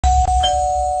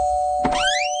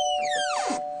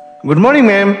Good morning,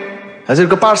 ma'am.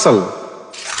 हजुरको parcel.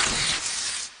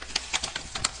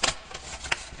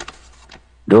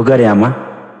 ढोगरे आमा,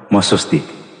 म स्वस्तिक.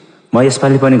 म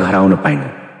यसपालि पनि घर आउन पाइनँ.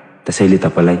 त्यसैले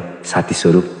तपाईलाई साथी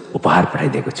स्वरूप उपहार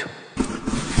पठाइदिएको छु.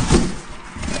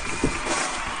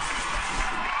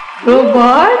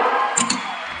 Robot?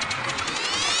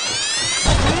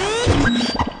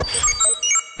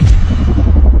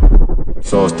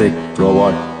 Swastik,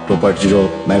 robot, 2.0,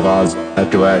 megas,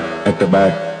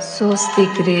 activate.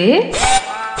 Swastik रे?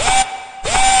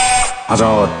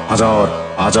 हजार,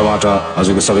 आजबाट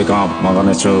हजुरको सबै काम म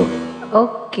गर्नेछु.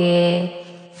 Okay.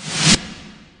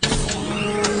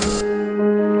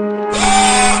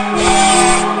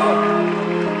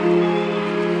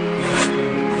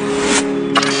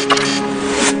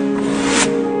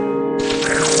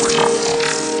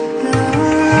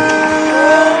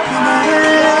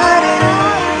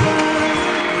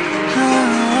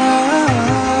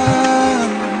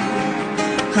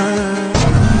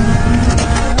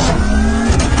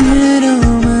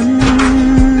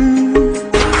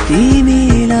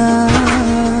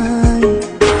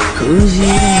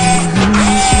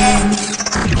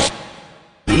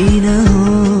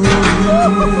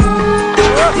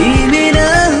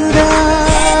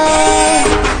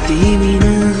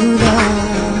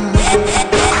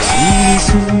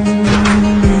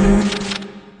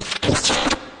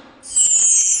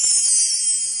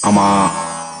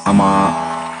 Ama.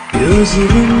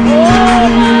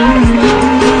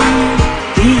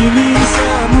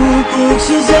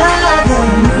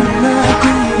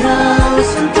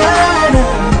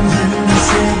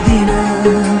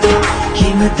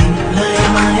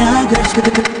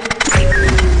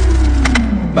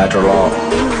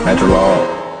 Better law.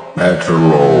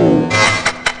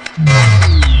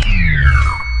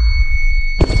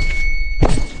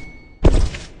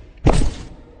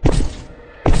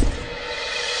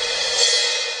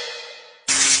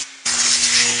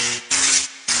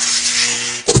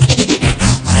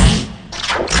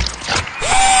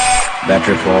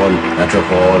 Battery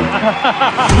fall.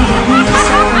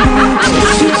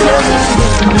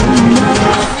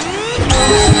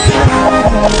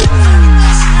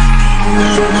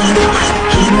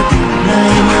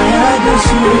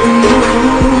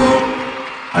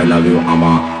 I love you,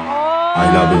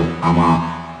 Ama.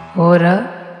 हो र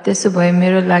त्यसो भए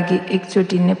मेरो लागि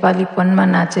एकचोटि नेपालीपनमा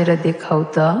नाचेर देखाउ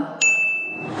त.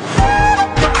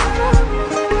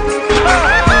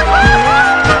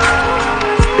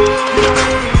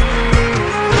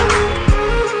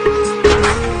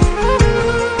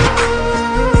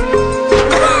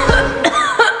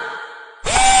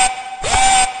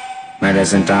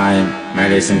 Medicine time.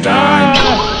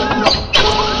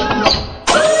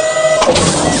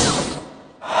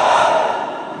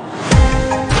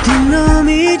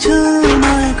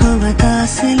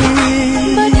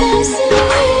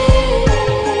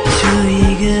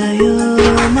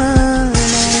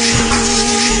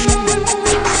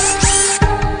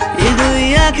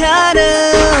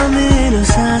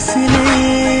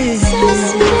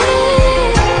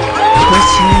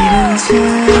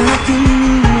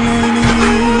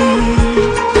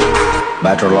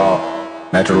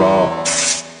 Better law.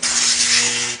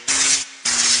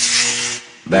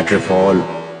 Battery fall.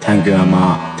 Thank you, Ama.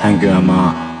 Ama.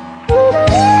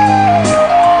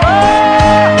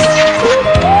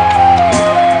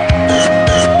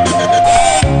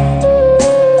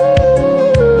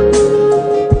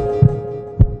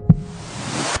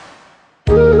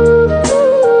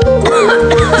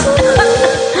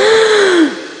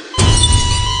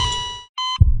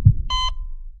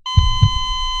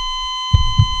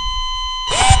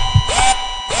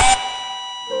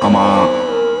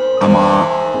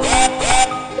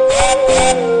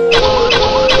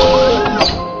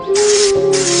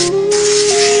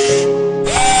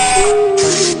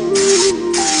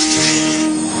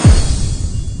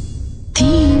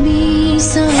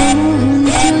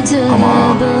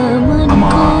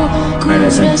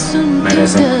 Medicine.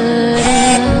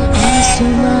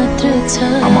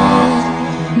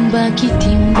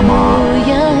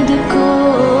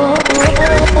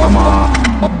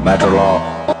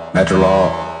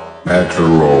 Better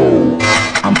law.